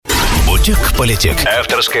Politic.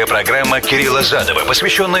 Авторская программа Кирилла Задова,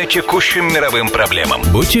 посвященная текущим мировым проблемам.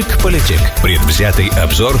 Politic. Предвзятый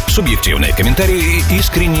обзор, субъективные комментарии и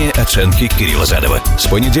искренние оценки Кирилла Задова. С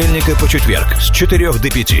понедельника по четверг с 4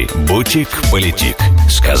 до 5. Politic.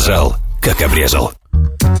 Сказал, как обрезал.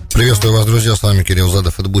 Приветствую вас, друзья, с вами Кирилл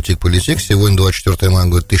Задов, это Politic. Сегодня 24 мая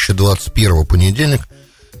 2021, понедельник.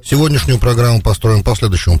 Сегодняшнюю программу построим по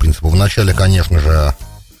следующему принципу. Вначале, конечно же,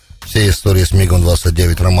 все истории с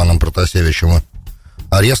МиГом-29, Романом Протасевичем и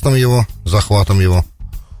арестом его, захватом его.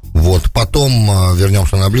 Вот. Потом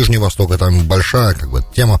вернемся на Ближний Восток. Это большая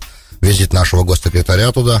тема. Визит нашего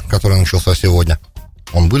госсекретаря туда, который начался сегодня.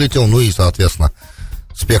 Он вылетел, и, соответственно,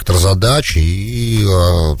 спектр задач и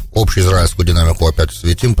общую израильскую динамику опять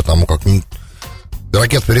осветим, потому как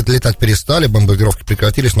ракеты летать перестали, бомбардировки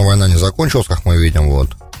прекратились, но война не закончилась, как мы видим.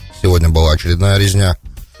 Вот. Сегодня была очередная резня.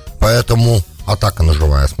 Поэтому атака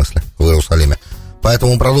ножевая, в смысле, в Иерусалиме.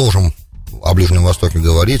 Поэтому продолжим о Ближнем Востоке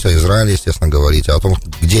говорить, о Израиле, естественно, говорить, о том,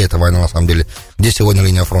 где эта война на самом деле, где сегодня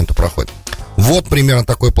линия фронта проходит. Вот примерно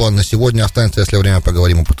такой план на сегодня. Останется, если время,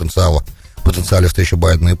 поговорим о потенциале встречи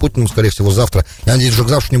Байдена и Путина, скорее всего, завтра. Я надеюсь, что к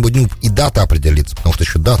завтрашнему дню и дата определится, потому что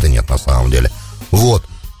еще даты нет на самом деле. Вот.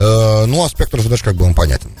 А спектр задач он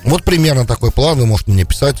понятен. Вот примерно такой план. Вы можете мне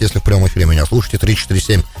писать, если в прямом эфире меня слушаете.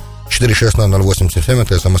 347-460-0877.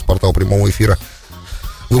 Это СМС-портал прямого эфира.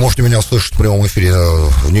 Вы можете меня слышать в прямом эфире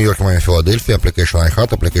в Нью-Йорке, Майами, Филадельфии, application iHeart,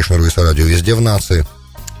 application Ruiz Radio, везде в нации.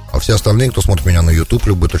 А все остальные, кто смотрит меня на YouTube,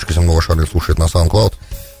 любой точке земного шара, слушает на SoundCloud,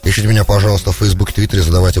 ищите меня, пожалуйста, в Facebook, Твиттере,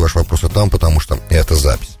 задавайте ваши вопросы там, потому что это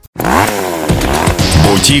запись.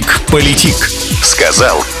 Politic.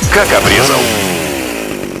 Сказал, как обрезал.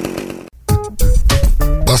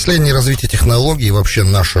 Последнее развитие технологий и вообще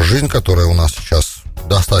наша жизнь, которая у нас сейчас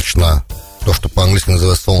достаточно, то, что по-английски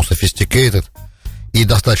называется словом sophisticated, и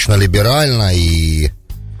достаточно либерально, и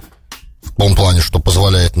в том плане, что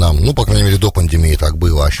позволяет нам, по крайней мере, до пандемии так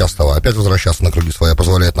было, а сейчас стало опять возвращаться на круги своя,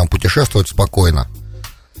 позволяет нам путешествовать спокойно,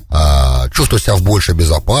 чувствовать себя в большей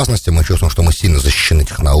безопасности, мы чувствуем, что мы сильно защищены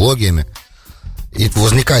технологиями, и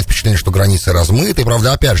возникает впечатление, что границы размыты.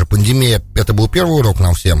 Правда, опять же, пандемия, это был первый урок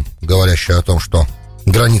нам всем, говорящий о том, что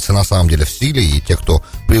границы на самом деле в силе, и те, кто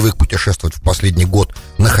привык путешествовать в последний год,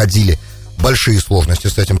 находили большие сложности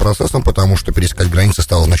с этим процессом, потому что пересекать границы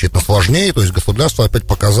стало значительно сложнее. То есть государство опять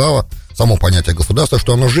показало, само понятие государства,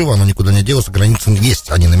 что оно живо, оно никуда не делается, границы есть,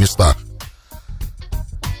 они на местах.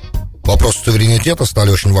 Вопросы суверенитета стали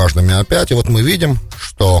очень важными опять, и вот мы видим,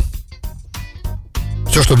 что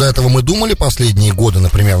все, что до этого мы думали последние годы,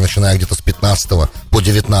 например, начиная где-то с 15 по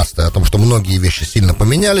 19, о том, что многие вещи сильно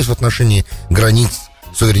поменялись в отношении границ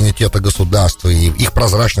суверенитета государства и их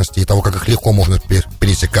прозрачности, и того, как их легко можно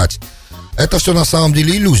пересекать, это все на самом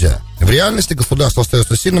деле иллюзия. В реальности государство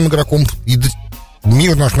остается сильным игроком, и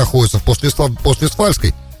мир наш находится в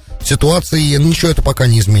поствестфальской ситуации, и ничего это пока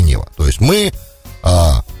не изменило. То есть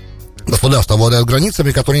государство обладает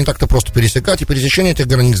границами, которые не так-то просто пересекать, и пересечение этих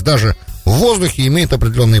границ даже в воздухе имеет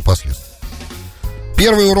определенные последствия.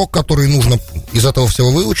 Первый урок, который нужно из этого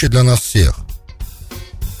всего выучить для нас всех,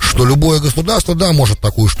 что любое государство, может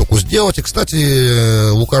такую штуку сделать. И, кстати,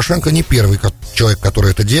 Лукашенко не первый человек,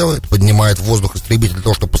 который это делает, поднимает в воздух истребитель для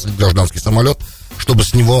того, чтобы посадить гражданский самолет, чтобы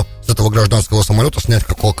с этого гражданского самолета снять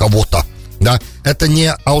кого-то. Да, это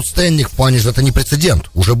не outstanding в плане, это не прецедент.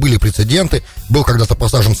 Уже были прецеденты. Был когда-то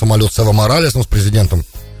посажен самолет с Эво Моралесом, с президентом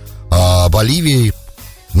Боливии,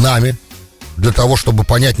 нами, для того, чтобы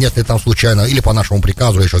понять, нет ли там случайно, или по нашему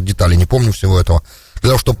приказу, я сейчас детали не помню всего этого, для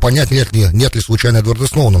того, чтобы понять, нет ли случайно Эдварда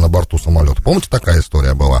Сноудена на борту самолета. Помните, такая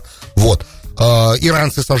история была? Вот.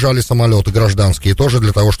 Иранцы сажали самолеты гражданские тоже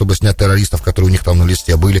для того, чтобы снять террористов, которые у них там на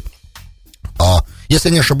листе были. Если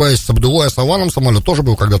не ошибаюсь, с Абдуллой Асаваном самолет тоже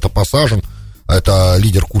был когда-то посажен. Это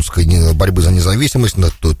лидер курдской борьбы за независимость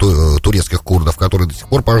турецких курдов, который до сих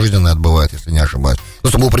пор пожизненно отбывает, если не ошибаюсь.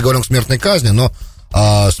 Просто был приговорен к смертной казни, но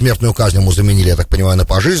смертную казнь ему заменили, я так понимаю, на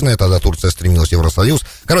пожизненное. Тогда Турция стремилась в Евросоюз.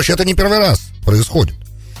 Короче, это не первый раз происходит.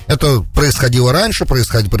 Это происходило раньше,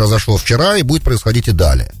 произошло вчера и будет происходить и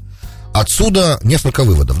далее. Отсюда несколько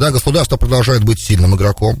выводов. Государство продолжает быть сильным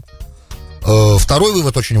игроком. Второй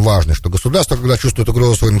вывод очень важный, что государство, когда чувствует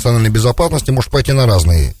угрозу своей национальной безопасности, может пойти на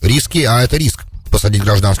разные риски, а это риск посадить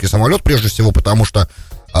гражданский самолет, прежде всего, потому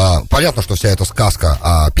понятно, что вся эта сказка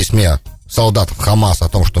о письме солдатов Хамаса, о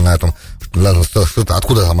том, что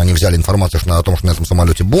откуда там они взяли информацию, о том, что на этом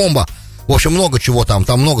самолете бомба. В общем, много чего там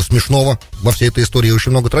много смешного во всей этой истории, очень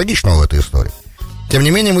много трагичного в этой истории. Тем не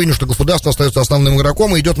менее, мы видим, что государство остается основным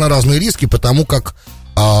игроком и идет на разные риски, потому как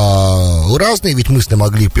Разные ведь мысли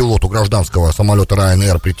могли пилоту гражданского самолета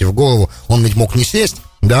Ryanair прийти в голову. Он ведь мог не сесть,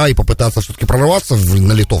 да, и попытаться все-таки прорваться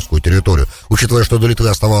на литовскую территорию, учитывая, что до Литвы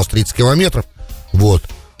оставалось 30 километров. Вот.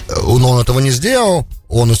 Но он этого не сделал.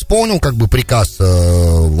 Он исполнил как бы приказ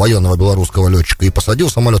военного белорусского летчика и посадил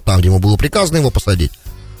самолет там, где ему было приказано его посадить.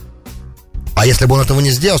 А если бы он этого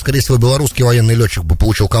не сделал, скорее всего, белорусский военный летчик бы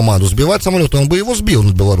получил команду сбивать самолет, и он бы его сбил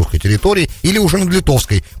над белорусской территорией или уже над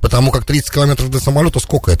литовской, потому как 30 километров до самолета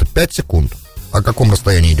сколько это? 5 секунд. О каком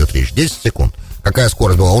расстоянии идет речь? 10 секунд. Какая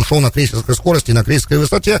скорость была? Он шел на крейсерской скорости, на крейсерской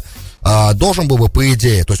высоте, должен был бы, по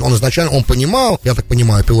идее, то есть он изначально, он понимал, я так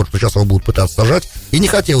понимаю, пилот, что сейчас его будут пытаться сажать, и не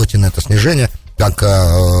хотел идти на это снижение, как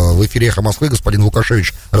в эфире «Эхо Москвы» господин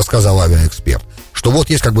Лукашевич рассказал, авиаэксперт, что вот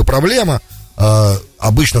есть как бы проблема.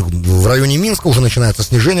 Обычно в районе Минска уже начинается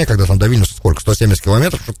снижение, когда там до Вильнюса сколько? 170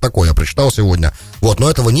 километров, что-то такое, я прочитал сегодня. Вот,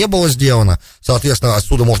 но этого не было сделано. Соответственно,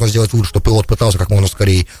 отсюда можно сделать вывод, что пилот пытался как можно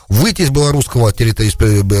скорее выйти из белорусского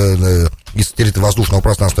из воздушного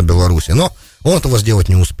пространства Беларуси, но он этого сделать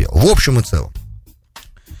не успел. В общем и целом.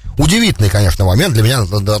 Удивительный, конечно, момент. Для меня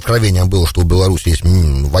откровением было, что у Беларуси есть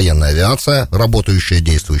военная авиация, работающая,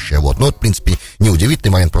 действующая. Вот. Но это, в принципе, не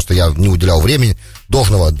удивительный момент, просто я не уделял времени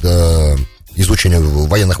должного изучению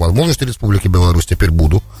военных возможностей Республики Беларусь, теперь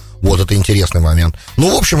буду. Вот, это интересный момент.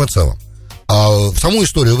 Ну, в общем и целом. Саму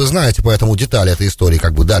историю вы знаете, поэтому детали этой истории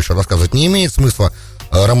как бы дальше рассказывать не имеет смысла.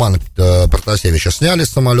 Романа Протасевича сняли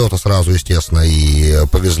с самолета сразу, естественно, и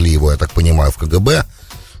повезли его, я так понимаю, в КГБ.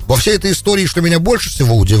 Во всей этой истории, что меня больше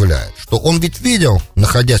всего удивляет, что он ведь видел,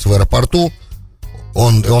 находясь в аэропорту,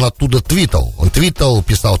 он оттуда твитал. Он твитал,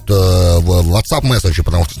 писал в WhatsApp месседжи,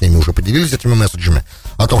 потому что с ними уже поделились этими месседжами,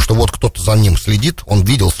 о том, что вот кто-то за ним следит, он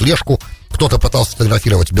видел слежку, кто-то пытался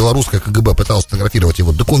сфотографировать, белорусское КГБ пыталось сфотографировать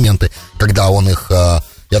его документы, когда он их,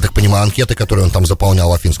 я так понимаю, анкеты, которые он там заполнял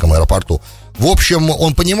в Афинском аэропорту. В общем,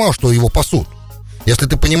 он понимал, что его пасут. Если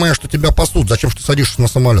ты понимаешь, что тебя пасут, зачем же ты садишься на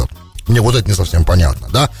самолет? Мне вот это не совсем понятно,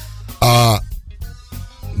 да?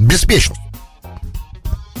 Беспечность.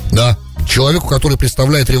 Да, человеку, который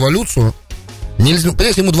представляет революцию, нельзя,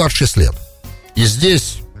 понимаете, ему 26 лет. И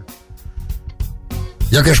здесь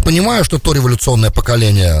я, конечно, понимаю, что то революционное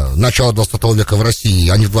поколение начала 20 века в России,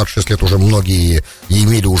 они в 26 лет уже многие и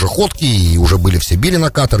имели уже ходки, и уже были в Сибири на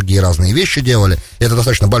каторге, и разные вещи делали. Это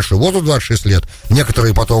достаточно большой возраст, 26 лет.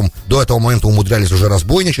 Некоторые потом до этого момента умудрялись уже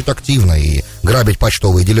разбойничать активно и грабить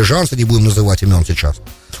почтовые дилижансы, не будем называть имен сейчас.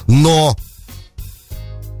 Но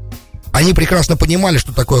они прекрасно понимали,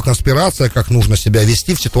 что такое конспирация, как нужно себя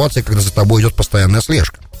вести в ситуации, когда за тобой идет постоянная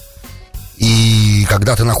слежка. И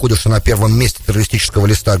когда ты находишься на первом месте террористического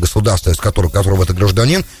листа государства, из которого ты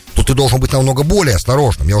гражданин, то ты должен быть намного более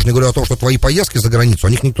осторожным. Я уже не говорю о том, что твои поездки за границу, о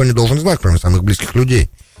них никто не должен знать, кроме самых близких людей.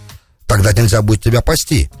 Тогда нельзя будет тебя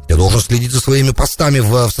пасти. Ты должен следить за своими постами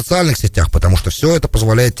в социальных сетях, потому что все это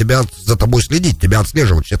позволяет за тобой следить, тебя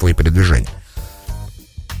отслеживать, все твои передвижения.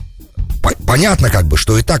 Понятно, как бы,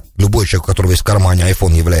 что и так любой человек, у которого есть в кармане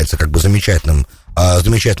iPhone, является как бы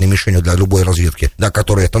замечательной мишенью для любой разведки, да,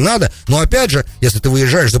 которой это надо. Но опять же, если ты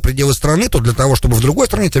выезжаешь за пределы страны, то для того, чтобы в другой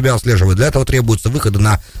стране тебя отслеживать, для этого требуются выходы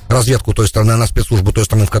на разведку той страны, на спецслужбу той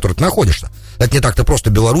страны, в которой ты находишься. Это не так-то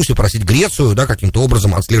просто Беларуси просить Грецию, да, каким-то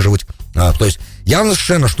образом отслеживать. То есть явно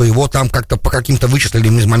совершенно, что его там как-то по каким-то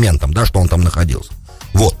вычисленным моментам, да, что он там находился.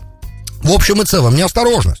 Вот. В общем и целом,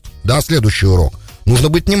 неосторожность, да, следующий урок. Нужно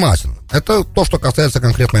быть внимательным. Это то, что касается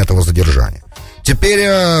конкретно этого задержания.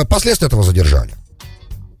 Теперь последствия этого задержания.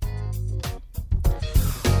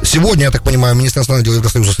 Сегодня, я так понимаю, Министерство иностранных дел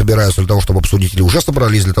Евросоюза собираются для того, чтобы обсудить, или уже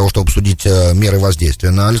собрались для того, чтобы обсудить меры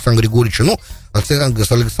воздействия на Александра Григорьевича. Ну,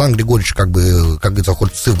 Александр Григорьевич, как говорится,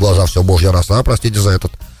 хоть сы в глаза, все божья роса, простите за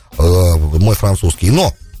этот мой французский.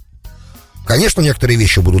 Но, конечно, некоторые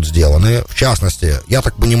вещи будут сделаны. В частности, я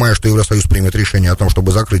так понимаю, что Евросоюз примет решение о том,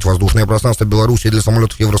 чтобы закрыть воздушное пространство Беларуси для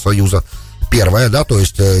самолетов Евросоюза. Первое, да, то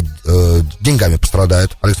есть деньгами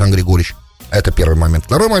пострадает Александр Григорьевич. Это первый момент.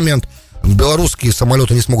 Второй момент. Белорусские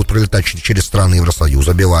самолеты не смогут пролетать через страны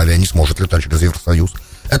Евросоюза. Белавия не сможет летать через Евросоюз.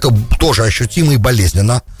 Это тоже ощутимо и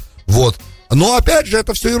болезненно. Вот. Но, опять же,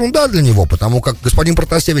 это все ерунда для него, потому как господин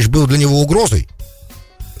Протасевич был для него угрозой.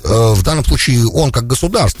 В данном случае он как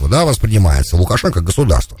государство, да, воспринимается, Лукашенко как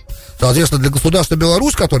государство. Соответственно, для государства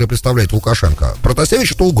Беларусь, которое представляет Лукашенко,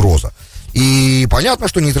 Протасевич — это угроза. И понятно,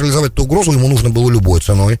 что нейтрализовать эту угрозу ему нужно было любой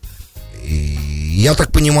ценой. И я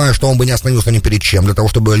так понимаю, что он бы не остановился ни перед чем для того,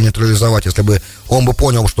 чтобы нейтрализовать, если бы он бы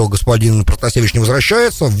понял, что господин Протасевич не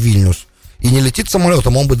возвращается в Вильнюс и не летит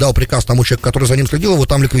самолетом, он бы дал приказ тому человеку, который за ним следил, его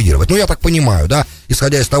там ликвидировать. Ну, я так понимаю, да,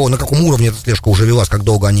 исходя из того, на каком уровне эта слежка уже велась, как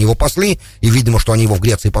долго они его пасли, и, видимо, что они его в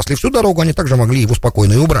Греции пасли всю дорогу, они также могли его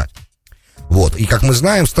спокойно и убрать. Вот. И, как мы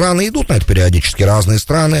знаем, страны идут на это периодически, разные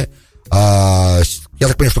страны. Я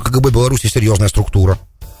так понимаю, что КГБ Беларуси серьезная структура,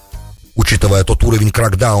 учитывая тот уровень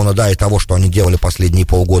кракдауна, да, и того, что они делали последние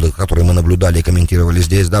полгода, которые мы наблюдали и комментировали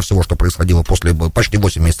здесь, да, всего, что происходило после почти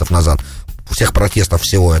 8 месяцев назад, всех протестов,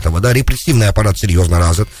 всего этого, да, репрессивный аппарат серьезно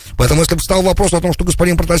развит. Поэтому, если бы стал вопрос о том, что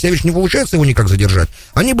господин Протасевич не получается его никак задержать,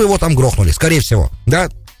 они бы его там грохнули, скорее всего, да,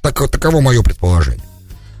 таково мое предположение.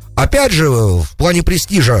 Опять же, в плане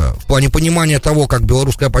престижа, в плане понимания того, как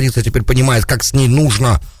белорусская оппозиция теперь понимает, как с ней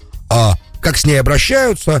нужно, как с ней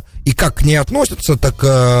обращаются и как к ней относятся, так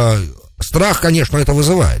страх, конечно, это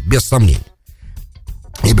вызывает, без сомнений.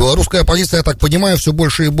 И белорусская оппозиция, я так понимаю, все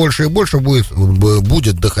больше и больше и больше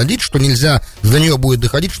будет доходить, что нельзя, для нее будет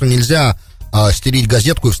доходить, что нельзя стелить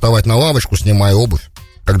газетку и вставать на лавочку, снимая обувь,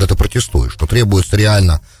 когда ты протестуешь, что требуется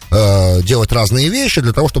реально делать разные вещи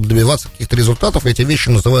для того, чтобы добиваться каких-то результатов, и эти вещи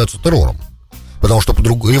называются террором. Потому что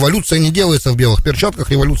революция не делается в белых перчатках,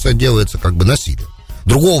 революция делается как бы насилием.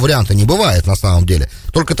 Другого варианта не бывает на самом деле.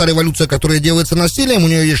 Только та революция, которая делается насилием, у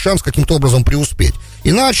нее есть шанс каким-то образом преуспеть.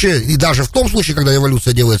 Иначе, и даже в том случае, когда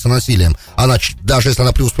революция делается насилием, она, даже если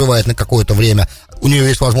она преуспевает на какое-то время, у нее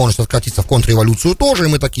есть возможность откатиться в контрреволюцию тоже, и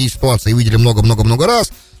мы такие ситуации видели много-много-много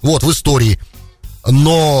раз, вот, в истории.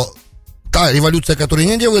 Но та революция, которая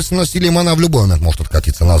не делается насилием, она в любой момент может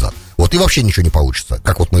откатиться назад. Вот, и вообще ничего не получится.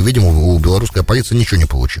 Как вот мы видим, у белорусской оппозиции ничего не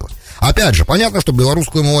получилось. Опять же, понятно, что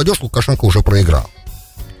белорусскую молодежь Лукашенко уже проиграл.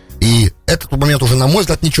 И этот момент уже, на мой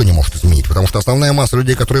взгляд, ничего не может изменить, потому что основная масса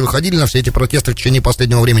людей, которые выходили на все эти протесты в течение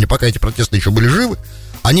последнего времени, пока эти протесты еще были живы,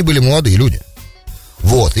 они были молодые люди.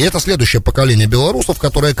 Вот, и это следующее поколение белорусов,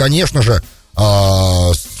 которое, конечно же,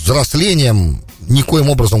 с взрослением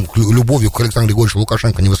никоим образом любовью к Александру Григорьевичу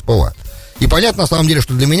Лукашенко не воспевает. И понятно, на самом деле,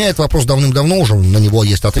 что для меня этот вопрос давным-давно уже, на него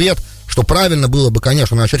есть ответ, что правильно было бы,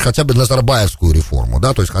 конечно, начать хотя бы назарбаевскую реформу,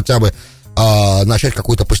 да, то есть хотя бы начать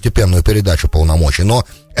какую-то постепенную передачу полномочий. Но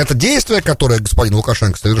это действие, которое господин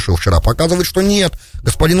Лукашенко совершил вчера, показывает, что нет,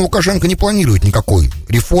 господин Лукашенко не планирует никакой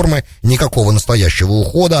реформы, никакого настоящего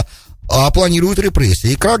ухода, а планирует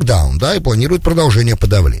репрессии и кракдаун, да, и планирует продолжение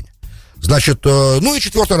подавления. Значит, ну и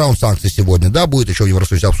 4-й раунд санкций сегодня, да, будет еще в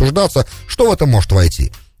Евросоюзе обсуждаться, что в этом может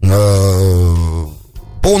войти. Полное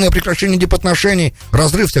прекращение дипотношений,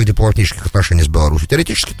 разрыв всех дипломатических отношений с Беларусью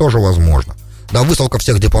теоретически тоже возможно. Да, высылка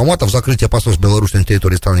всех дипломатов, закрытие посольств Беларуси на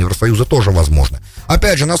территории стран Евросоюза тоже возможно.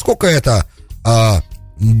 Опять же, насколько это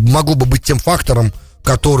могло бы быть тем фактором,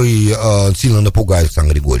 который сильно напугает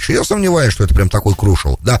Александра Григорьевича? Я сомневаюсь, что это прям такой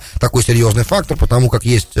крушел, да, такой серьезный фактор, потому как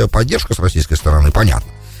есть поддержка с российской стороны, понятно.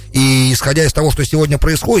 И исходя из того, что сегодня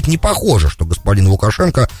происходит, не похоже, что господин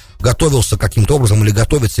Лукашенко готовился каким-то образом или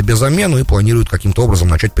готовит себе замену и планирует каким-то образом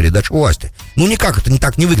начать передачу власти. Ну, никак это не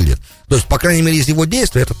так не выглядит. То есть, по крайней мере, из его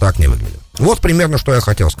действий это так не выглядит. Вот примерно, что я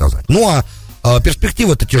хотел сказать. Ну, а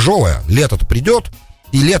перспектива-то тяжелая. Лето-то придет,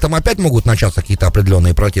 и летом опять могут начаться какие-то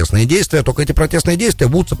определенные протестные действия, только эти протестные действия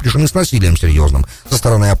будут сопряжены с насилием серьезным со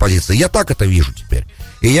стороны оппозиции. Я так это вижу теперь.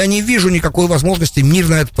 И я не вижу никакой возможности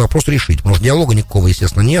мирно этот вопрос решить, потому что диалога никакого,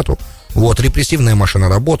 естественно, нету. Вот, репрессивная машина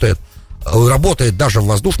работает даже в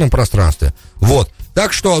воздушном пространстве. Вот,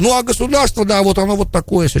 так что, ну, а государство, да, вот оно вот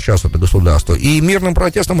такое сейчас, это государство. И мирным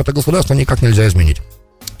протестом это государство никак нельзя изменить.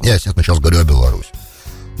 Я, естественно, сейчас говорю о Беларуси.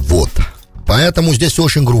 Вот, поэтому здесь все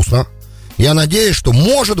очень грустно. Я надеюсь, что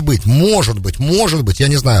может быть, я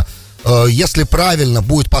не знаю, если правильно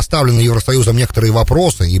будет поставлено Евросоюзом некоторые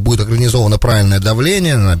вопросы и будет организовано правильное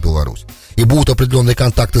давление на Беларусь, и будут определенные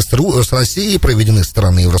контакты с Россией проведены со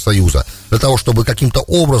стороны Евросоюза, для того, чтобы каким-то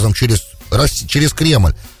образом через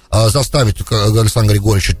Кремль заставить Александра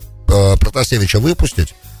Григорьевича Протасевича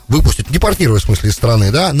выпустить, депортировать в смысле из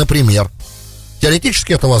страны, да, например.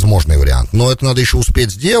 Теоретически это возможный вариант, но это надо еще успеть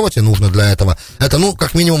сделать, и нужно для этого... Это, ну,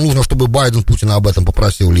 как минимум, нужно, чтобы Байден Путина об этом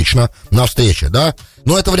попросил лично на встрече, да?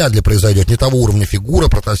 Но это вряд ли произойдет, не того уровня фигура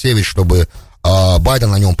Протасевич, чтобы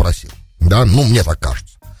Байден о нем просил, да? Ну, мне так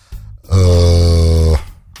кажется.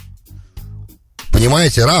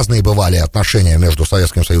 Понимаете, разные бывали отношения между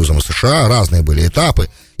Советским Союзом и США, разные были этапы,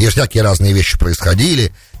 и всякие разные вещи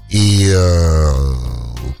происходили, и...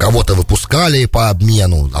 кого-то выпускали по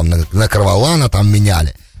обмену, там, на Карвалана там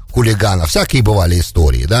меняли, хулигана, всякие бывали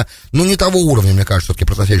истории, да, но не того уровня, мне кажется, все-таки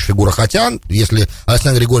Протасевич фигура, хотя, если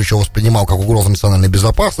Александр Григорьевич его воспринимал как угрозу национальной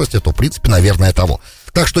безопасности, то, в принципе, наверное, того.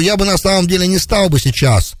 Так что я бы, на самом деле, не стал бы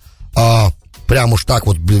сейчас прям уж так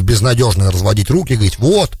вот безнадежно разводить руки, говорить,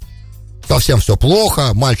 вот, совсем все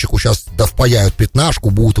плохо, мальчику сейчас впаяют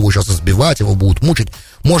пятнашку, будут его сейчас избивать, его будут мучить.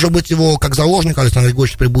 Может быть, его как заложника Александр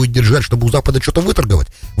Григорьевич теперь будет держать, чтобы у Запада что-то выторговать.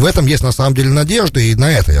 В этом есть на самом деле надежда, и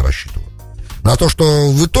на это я рассчитываю. На то,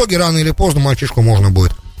 что в итоге рано или поздно мальчишку можно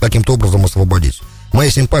будет каким-то образом освободить.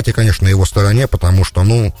 Моя симпатия, конечно, на его стороне, потому что,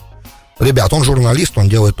 ребят, он журналист, он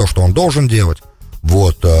делает то, что он должен делать.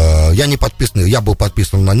 Вот, я не подписан, я был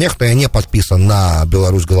подписан на Нехта, я не подписан на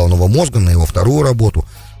 «Беларусь головного мозга», на его вторую работу,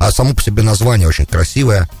 а само по себе название очень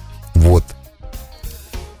красивое, вот.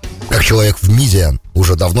 Как человек в МИДе,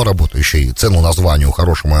 уже давно работающий, цену названию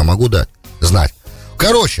хорошему я могу знать.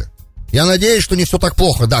 Короче, я надеюсь, что не все так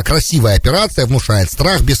плохо. Да, красивая операция, внушает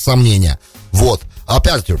страх, без сомнения. Вот.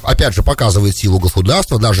 Опять же, показывает силу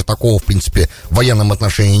государства, даже такого, в принципе, в военном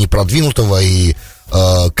отношении непродвинутого и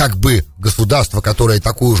как бы государство, которое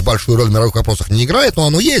такую уж большую роль в мировых вопросах не играет, но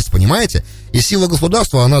оно есть, понимаете? И сила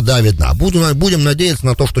государства, она давит, да. Будем надеяться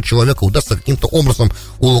на то, что человека удастся каким-то образом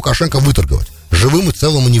у Лукашенко выторговать. Живым и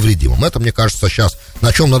целым и невредимым. Это, мне кажется, сейчас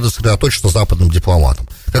на чем надо сосредоточиться западным дипломатам.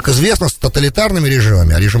 Как известно, с тоталитарными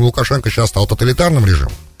режимами, а режим Лукашенко сейчас стал тоталитарным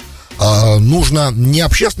режимом, нужно не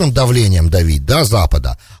общественным давлением давить, да,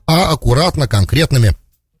 Запада, а аккуратно, конкретными,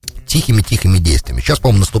 тихими действиями. Сейчас,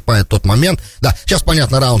 по-моему, наступает тот момент, да, сейчас,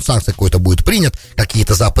 понятно, раунд санкций какой-то будет принят,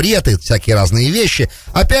 какие-то запреты, всякие разные вещи.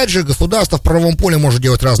 Опять же, государство в правовом поле может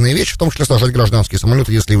делать разные вещи, в том числе сажать гражданские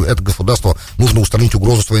самолеты, если это государство нужно устранить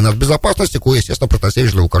угрозу своей нацбезопасности, кое, естественно,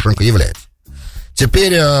 Протасевич для Лукашенко является.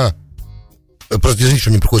 Теперь, просто извините, что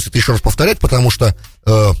мне приходится это еще раз повторять, потому что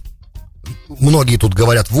многие тут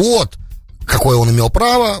говорят, вот, какое он имел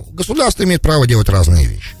право, государство имеет право делать разные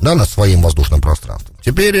вещи, да, над своим воздушным пространством.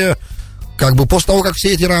 Теперь, как бы, после того, как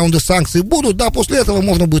все эти раунды санкций будут, да, после этого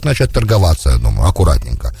можно будет начать торговаться, я думаю,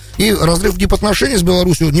 аккуратненько. И разрыв дипотношений с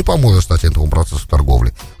Беларусью не поможет, кстати, этому процессу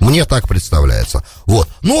торговли. Мне так представляется. Вот.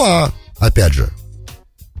 Ну, а, опять же,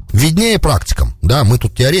 виднее практикам, да, мы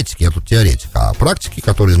тут теоретики, я тут теоретик, а практики,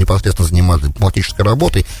 которые непосредственно занимаются дипломатической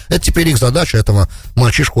работой, это теперь их задача, этого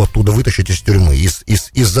мальчишку оттуда вытащить из тюрьмы, из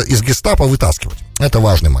гестапо вытаскивать. Это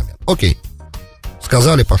важный момент. Окей,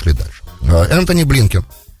 сказали, пошли дальше. Энтони Блинкен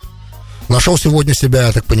нашел сегодня себя,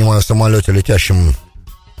 я так понимаю, в самолете, летящем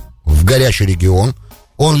в горячий регион.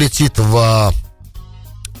 Он летит в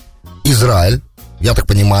Израиль. Я так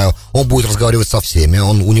понимаю, он будет разговаривать со всеми,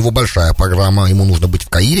 у него большая программа, ему нужно быть в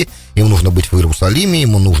Каире, ему нужно быть в Иерусалиме,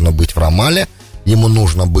 ему нужно быть в Рамале, ему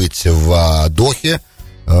нужно быть в Дохе,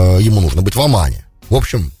 ему нужно быть в Омане. В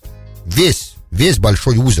общем, весь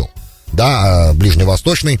большой узел, да,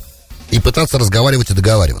 ближневосточный, и пытаться разговаривать и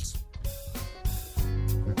договариваться.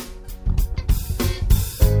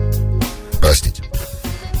 Простите.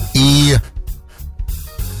 И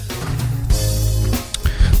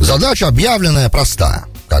задача объявленная простая,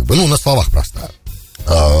 как бы, на словах простая.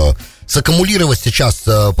 Саккумулировать сейчас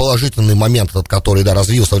положительный момент, этот, который, да,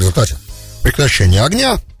 развился в результате прекращения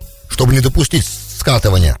огня, чтобы не допустить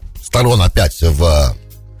скатывания сторон опять в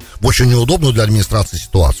очень неудобную для администрации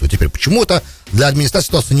ситуацию. Теперь, почему это для администрации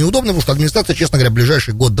ситуация неудобна? Потому что администрация, честно говоря,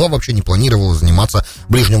 ближайший год-два вообще не планировала заниматься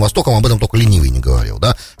Ближним Востоком, об этом только ленивый не говорил,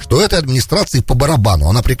 да, что этой администрации по барабану,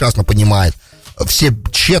 она прекрасно понимает все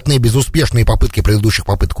тщетные, безуспешные попытки предыдущих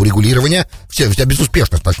попыток урегулирования, вся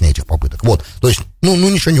безуспешность, точнее, этих попыток, вот, то есть,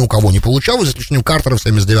 ничего ни у кого не получалось, за исключением Картера в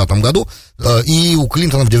 79 году, и у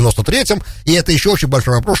Клинтона в 93-м, и это еще очень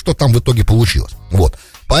большой вопрос, что там в итоге получилось, вот.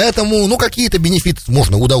 Поэтому, какие-то бенефиты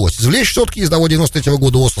удалось извлечь все-таки из того 93-го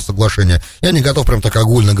года Осло соглашения. Я не готов прям так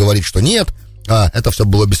огульно говорить, что нет, это все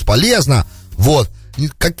было бесполезно, вот.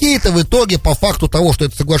 Какие-то в итоге, по факту того, что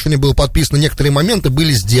это соглашение было подписано, некоторые моменты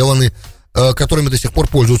были сделаны, которыми до сих пор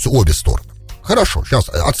пользуются обе стороны. Хорошо, сейчас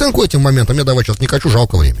оценку этим моментам я давать сейчас не хочу,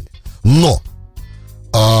 жалко времени. Но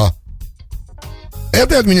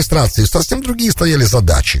этой администрации совсем другие стояли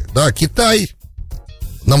задачи. Да, Китай,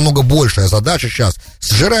 намного большая задача сейчас,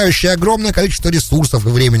 сжирающая огромное количество ресурсов и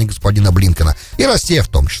времени господина Блинкена. И Россия в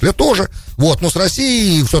том числе тоже. Вот, но с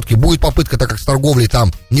Россией все-таки будет попытка, так как с торговлей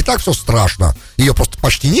там не так все страшно, ее просто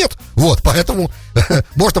почти нет. Вот, поэтому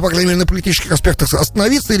можно, по крайней мере, на политических аспектах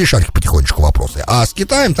остановиться и решать их потихонечку вопросы. А с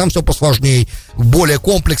Китаем там все посложнее, более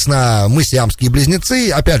комплексно, мы сиамские близнецы.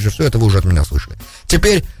 Опять же, все это вы уже от меня слышали.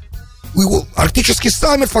 Теперь арктический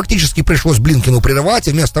саммит фактически пришлось Блинкену прерывать,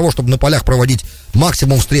 и вместо того, чтобы на полях проводить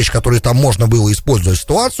максимум встреч, которые там можно было использовать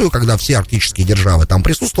ситуацию, когда все арктические державы там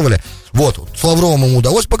присутствовали, вот, с Лавровым ему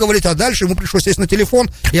удалось поговорить, а дальше ему пришлось сесть на телефон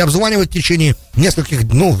и обзванивать в течение нескольких,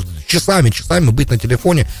 часами быть на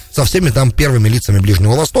телефоне со всеми там первыми лицами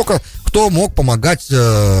Ближнего Востока, кто мог помогать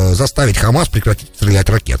заставить Хамас прекратить стрелять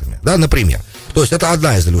ракетами, да, например. То есть это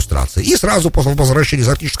одна из иллюстраций. И сразу после возвращения из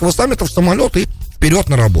арктического саммита в самолет и вперед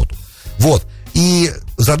на работу. Вот. И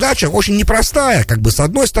задача очень непростая. Как бы с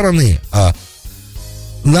одной стороны,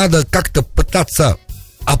 надо как-то пытаться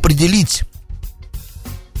определить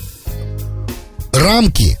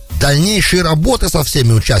рамки дальнейшей работы со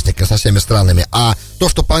всеми участниками, со всеми странами. А то,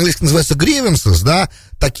 что по-английски называется grievances, да,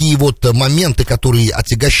 такие вот моменты, которые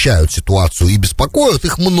отягощают ситуацию и беспокоят,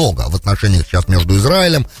 их много в отношениях сейчас между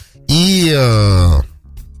Израилем и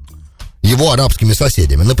его арабскими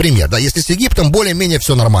соседями. Например, да, если с Египтом более-менее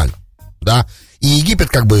все нормально, да, и Египет,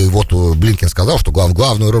 как бы, вот Блинкен сказал, что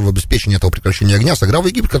главную роль в обеспечении этого прекращения огня сыграл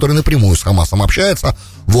Египет, который напрямую с Хамасом общается,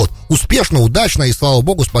 вот, успешно, удачно, и слава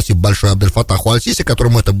богу, спасибо большое Абдель-Фатаху Аль-Сиси,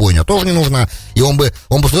 которому эта бойня тоже не нужна, и он бы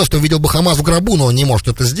с удовольствием видел бы Хамас в гробу, но он не может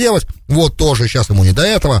это сделать, вот, тоже, сейчас ему не до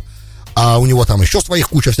этого, а у него там еще своих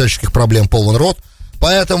куча всяческих проблем, полон рот.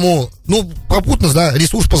 Поэтому, попутно, да,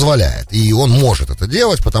 ресурс позволяет, и он может это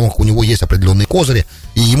делать, потому что у него есть определенные козыри,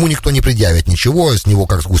 и ему никто не предъявит ничего, с него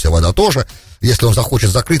как с гуся вода тоже. Если он захочет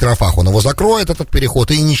закрыть Рафах, он его закроет, этот переход,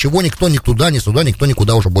 и ничего, никто ни туда, ни сюда, никто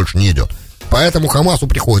никуда уже больше не идет. Поэтому Хамасу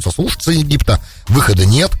приходится слушаться Египта, выхода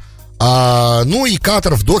нет. И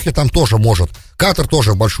Катар в Дохе там тоже может. Катар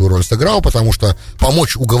тоже большую роль сыграл, потому что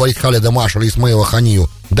помочь уговорить Халида Машара и Исмаила Ханию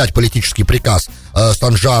дать политический приказ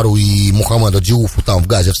Станжару и Мухаммеду Диуфу там в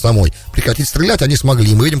Газе в самой прекратить стрелять они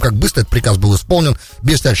смогли. Мы видим, как быстро этот приказ был исполнен,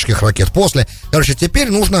 без всяческих ракет после. Короче, теперь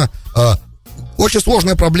нужно... очень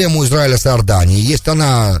сложная проблема у Израиля с Иорданией. Есть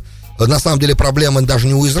она... На самом деле проблема даже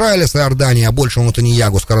не у Израиля с Иорданией, а больше у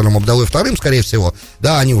Нетаньяху с королем Абдаллой II, скорее всего.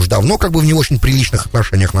 Да, они уж давно как бы в не очень приличных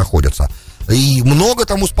отношениях находятся. И много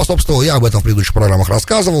тому способствовало, я об этом в предыдущих программах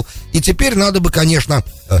рассказывал. И теперь надо бы, конечно,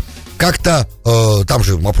 как-то... там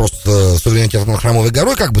же вопрос суверенитета над Храмовой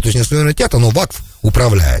горой, как бы, то есть не суверенитета, но Вакф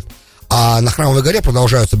управляет. А на Храмовой горе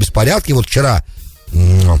продолжаются беспорядки. Вот вчера,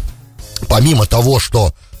 помимо того,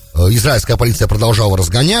 что израильская полиция продолжала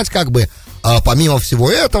разгонять, как бы, помимо всего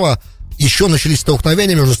этого, еще начались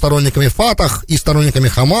столкновения между сторонниками Фатах и сторонниками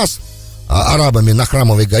Хамас, арабами на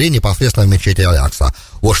Храмовой горе, непосредственно в мечети Аль-Акса.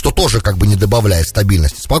 Вот, что тоже как бы не добавляет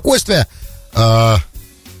стабильности, спокойствия.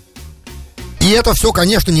 И это все,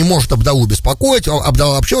 конечно, не может Абдаллу беспокоить.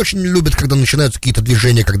 Абдалла вообще очень любит, когда начинаются какие-то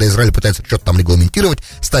движения, когда Израиль пытается что-то там регламентировать,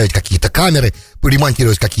 ставить какие-то камеры,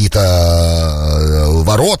 ремонтировать какие-то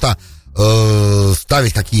ворота,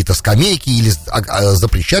 ставить какие-то скамейки или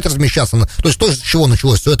запрещать размещаться. То есть то, с чего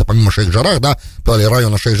началось все это, помимо Шейх-Джарах, да,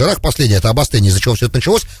 района Шейх-Джарах, последнее это обострение, из-за чего все это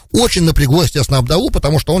началось, очень напрягло, естественно, Абдаллу,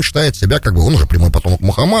 потому что он считает себя, как бы, он уже прямой потомок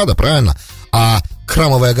Мухаммада, правильно? А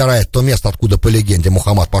Храмовая гора — это то место, откуда, по легенде,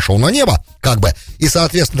 Мухаммад пошел на небо, как бы, и,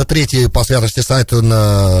 соответственно, третий по святости сайт,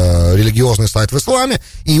 религиозный сайт в исламе,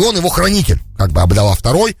 и он его хранитель, как бы, Абдалла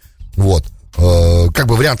II, вот. Как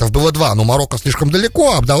бы вариантов было два, но Марокко слишком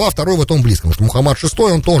далеко, а Абдалла II в этом близко, потому что Мухаммад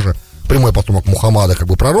VI, он тоже прямой потомок Мухаммада, как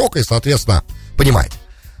бы пророка, и, соответственно, понимаете.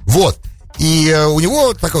 Вот, и у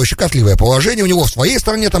него такое щекотливое положение, у него в своей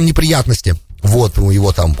стране там неприятности, вот, у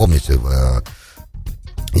его там, помните,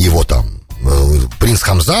 его там принц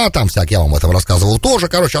Хамза, там всякий, я вам об этом рассказывал тоже,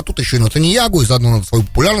 короче, а тут еще и Нетаньяху, и заодно надо свою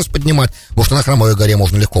популярность поднимать, потому что на Храмовой горе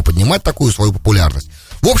можно легко поднимать такую свою популярность.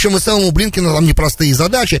 В общем и целом у Блинкена там непростые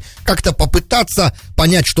задачи, как-то попытаться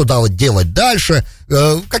понять, что делать дальше,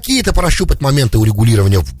 какие-то прощупать моменты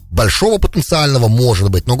урегулирования большого потенциального, может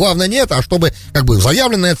быть, но главное не это, а чтобы, как бы,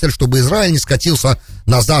 заявленная цель, чтобы Израиль не скатился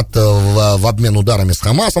назад в обмен ударами с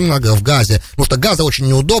Хамасом в Газе, потому что Газа очень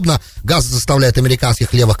неудобно, Газа заставляет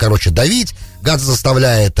американских левых, короче, давить, Газа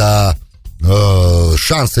заставляет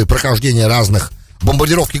шансы прохождения разных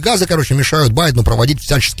бомбардировки Газа, короче, мешают Байдену проводить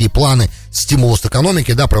всяческие планы стимула с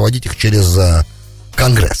экономики, да, проводить их через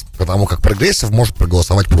Конгресс, потому как прогрессив может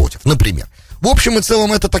проголосовать против, например. В общем и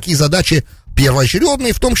целом, это такие задачи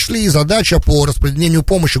первоочередные, в том числе и задача по распределению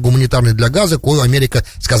помощи гуманитарной для Газа, кою Америка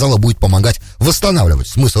сказала будет помогать восстанавливать.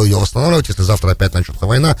 Смысл ее восстанавливать, если завтра опять начнется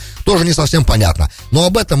война, тоже не совсем понятно. Но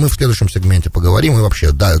об этом мы в следующем сегменте поговорим и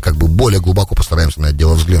вообще, да, как бы более глубоко постараемся на это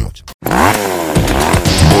дело взглянуть.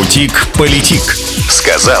 Бутик-политик.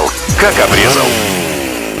 Сказал, как обрезал.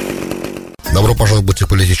 Добро пожаловать в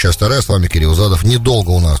Бутик-политик, часть 2. С вами Кирилл Задов.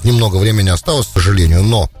 Недолго у нас, немного времени осталось, к сожалению,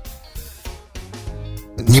 но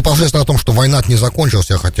непосредственно о том, что война не закончилась,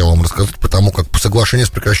 я хотел вам рассказать, потому как соглашение с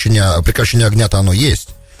прекращения огня-то оно есть.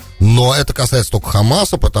 Но это касается только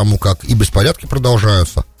Хамаса, потому как и беспорядки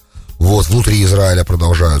продолжаются. Вот, внутри Израиля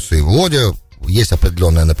продолжаются и в Лоде. Есть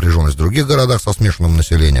определенная напряженность в других городах со смешанным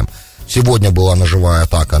населением. Сегодня была ножевая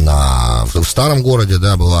атака в старом городе,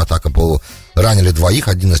 да, была атака, ранили 2,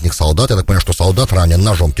 один из них солдат, я так понимаю, что солдат ранен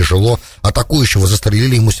ножом тяжело, атакующего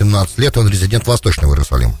застрелили, ему 17 лет, он резидент Восточного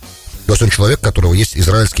Иерусалима. То есть он человек, у которого есть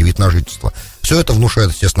израильский вид на жительство. Все это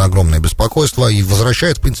внушает, естественно, огромное беспокойство и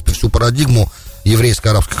возвращает, в принципе, всю парадигму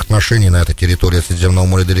еврейско-арабских отношений на этой территории от Средиземного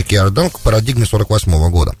моря до реки Иордан к парадигме 48-го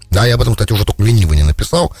года. Да, я об этом, кстати, уже только лениво не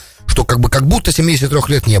написал, что как будто 73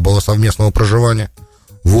 лет не было совместного проживания.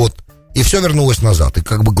 Вот. И все вернулось назад. И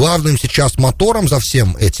как бы главным сейчас мотором за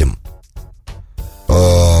всем этим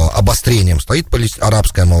обострением стоит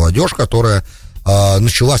арабская молодежь, которая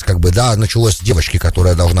началась началось с девочки,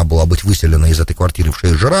 которая должна была быть выселена из этой квартиры в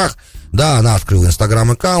Шейх-Жарах. Да, она открыла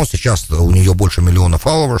инстаграм-аккаунт, сейчас у нее больше 1 миллиона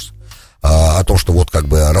followers, о том, что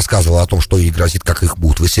рассказывала о том, что ей грозит, как их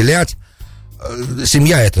будут выселять.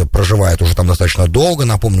 Семья эта проживает уже там достаточно долго,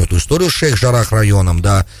 напомню эту историю с Шейх-Жарах районом,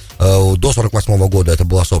 да, до 48 года это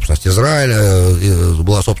была собственность Израиля,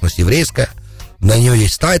 была собственность еврейская. На нее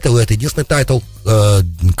есть тайтл, и это единственный тайтл,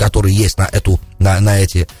 который есть на эту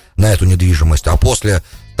недвижимость. А после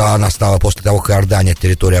того, как Иордания от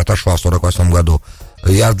территории отошла в 48 году,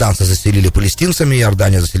 иорданцы заселили палестинцами,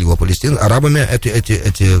 Иордания заселила арабами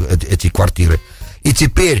эти квартиры. И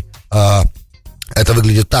теперь это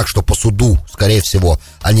выглядит так, что по суду, скорее всего,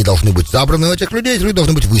 они должны быть забраны у этих людей, эти люди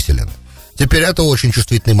должны быть выселены. Теперь это очень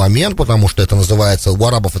чувствительный момент, потому что это называется, у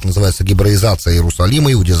арабов это называется гебраизация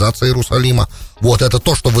Иерусалима, иудизация Иерусалима. Вот, это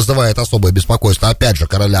то, что вызывает особое беспокойство, опять же,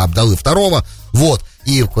 короля Абдаллы II, вот,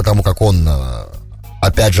 и потому как он,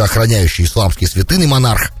 опять же, охраняющий исламские святыни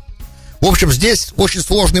монарх. В общем, здесь очень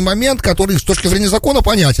сложный момент, который с точки зрения закона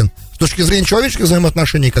понятен, с точки зрения человеческих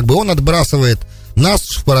взаимоотношений, как бы он отбрасывает нас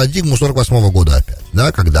в парадигму 48 года опять,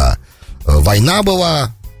 да, когда война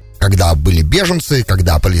была, когда были беженцы,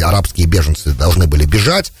 когда арабские беженцы должны были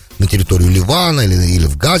бежать на территорию Ливана или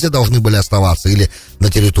в Газе должны были оставаться, или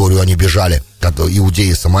на территорию они бежали, как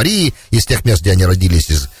иудеи Самарии, из тех мест, где они родились,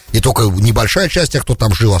 и только небольшая часть тех, кто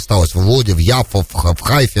там жил, осталась в Лоде, в Яффа, в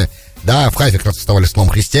Хайфе, да, в Хайфе как раз оставались в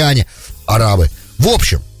основном христиане, арабы. В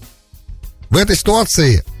общем, в этой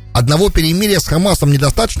ситуации одного перемирия с Хамасом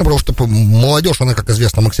недостаточно, потому что молодежь, она, как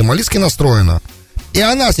известно, максималистски настроена. И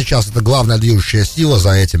она сейчас это главная движущая сила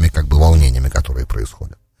за этими волнениями, которые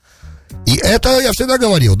происходят. И это я всегда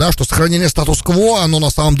говорил, да, что сохранение статус-кво, оно на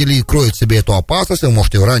самом деле и кроет в себе эту опасность. Вы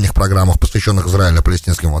можете в ранних программах, посвященных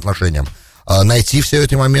израило-палестинским отношениям, найти все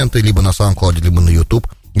эти моменты, либо на SoundCloud, либо на YouTube.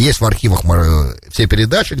 Есть в архивах все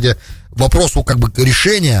передачи, где вопросу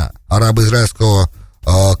решения арабо-израильского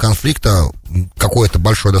конфликта какое-то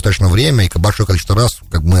большое достаточно время и большое количество раз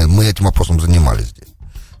мы этим вопросом занимались здесь.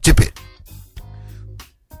 Теперь,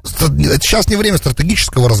 сейчас не время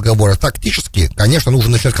стратегического разговора, тактически, конечно,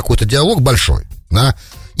 нужно начинать какой-то диалог большой, да,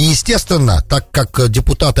 и, естественно, так как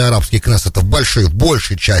депутаты арабских кнессетов в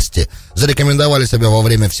большей части зарекомендовали себя во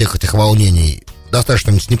время всех этих волнений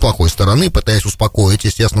достаточно с неплохой стороны, пытаясь успокоить,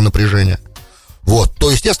 естественно, напряжение, вот, то,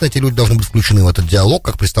 естественно, эти люди должны быть включены в этот диалог,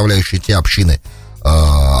 как представляющие те общины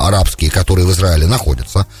арабские, которые в Израиле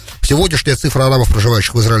находятся. Сегодняшняя цифра арабов,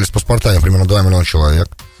 проживающих в Израиле с паспортами, примерно 2 миллиона человек.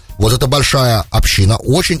 Вот это большая община,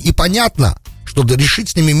 очень и понятно, что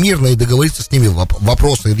решить с ними мирно и договориться с ними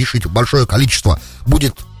вопросы, решить большое количество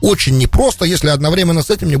будет очень непросто, если одновременно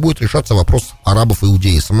с этим не будет решаться вопрос арабов,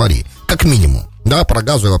 иудеи и Самарии. Как минимум. Да, про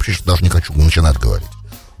Газу я вообще даже не хочу начинать говорить.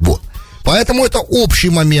 Вот. Поэтому это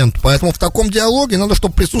общий момент. Поэтому в таком диалоге надо,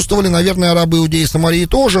 чтобы присутствовали, наверное, арабы, иудеи и Самарии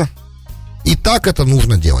тоже. И так это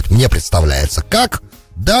нужно делать, мне представляется. Как?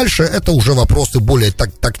 Дальше это уже вопросы более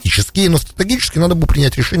тактические, но стратегически надо бы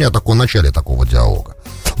принять решение о начале такого диалога.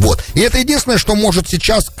 Вот. И это единственное, что может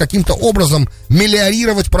сейчас каким-то образом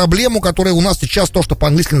мелиорировать проблему, которая у нас сейчас, то, что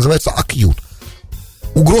по-английски называется acute.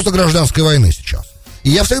 Угроза гражданской войны сейчас. И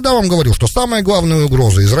я всегда вам говорю, что самая главная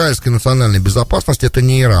угроза израильской национальной безопасности — это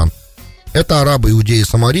не Иран. Это арабы, иудеи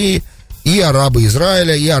Самарии, и арабы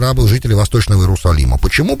Израиля, и арабы, жители Восточного Иерусалима.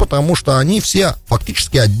 Почему? Потому что они все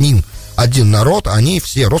фактически один народ, они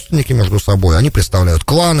все родственники между собой, они представляют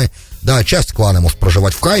кланы, да, часть клана может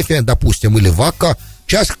проживать в Хайфе, допустим, или в Акка,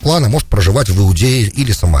 часть клана может проживать в Иудее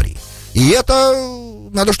или Самарии. И это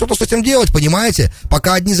надо что-то с этим делать, понимаете?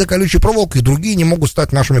 Пока одни за колючей проволокой, другие не могут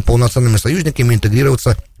стать нашими полноценными союзниками и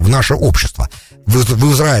интегрироваться в наше общество,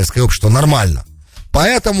 в израильское общество нормально.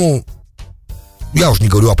 Поэтому я уже не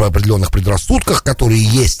говорю о определенных предрассудках, которые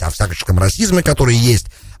есть, о всяком расизме, который есть,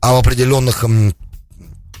 о определенной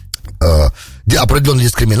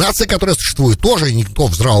дискриминации, которая существует тоже, и никто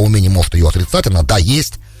в здравом уме не может ее отрицать, она, да,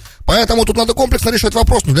 есть. Поэтому тут надо комплексно решать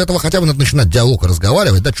вопрос, но для этого хотя бы надо начинать диалог и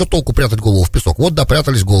разговаривать. Да что толку прятать голову в песок? Вот, да,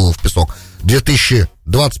 прятались голову в песок.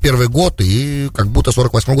 2021 год, и как будто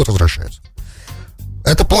 48 год возвращается.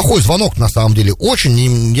 Это плохой звонок, на самом деле, очень,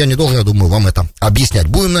 и я не должен, я думаю, вам это объяснять.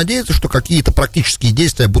 Будем надеяться, что какие-то практические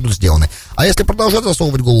действия будут сделаны. А если продолжать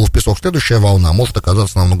засовывать голову в песок, следующая волна может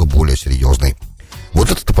оказаться намного более серьезной. Вот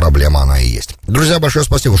эта проблема, она и есть. Друзья, большое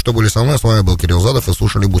спасибо, что были со мной. С вами был Кирилл Задов, и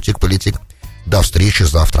слушали «Бутик Политик». До встречи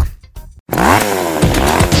завтра.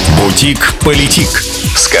 «Бутик Политик».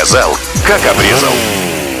 Сказал, как обрезал.